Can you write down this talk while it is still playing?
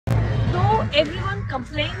everyone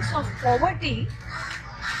complains of poverty,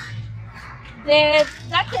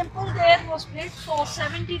 that temple there was built for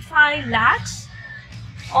 75 lakhs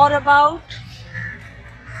or about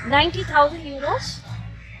 90,000 euros,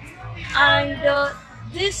 and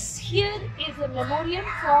this here is a memorial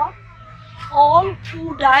for all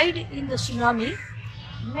who died in the tsunami.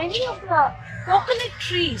 Many of the coconut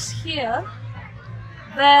trees here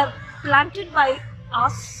were planted by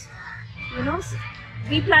us.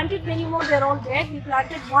 We planted many more, they're all dead. We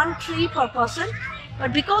planted one tree per person,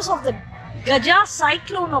 but because of the Gaja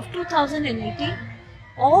cyclone of 2018,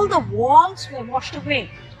 all the walls were washed away.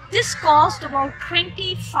 This cost about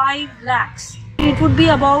 25 lakhs. It would be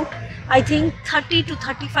about, I think, 30 to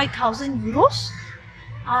 35,000 euros.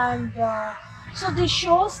 And so this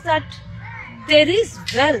shows that there is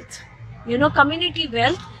wealth, community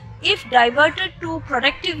wealth. If diverted to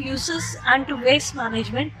productive uses and to waste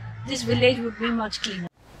management, this village would be much cleaner.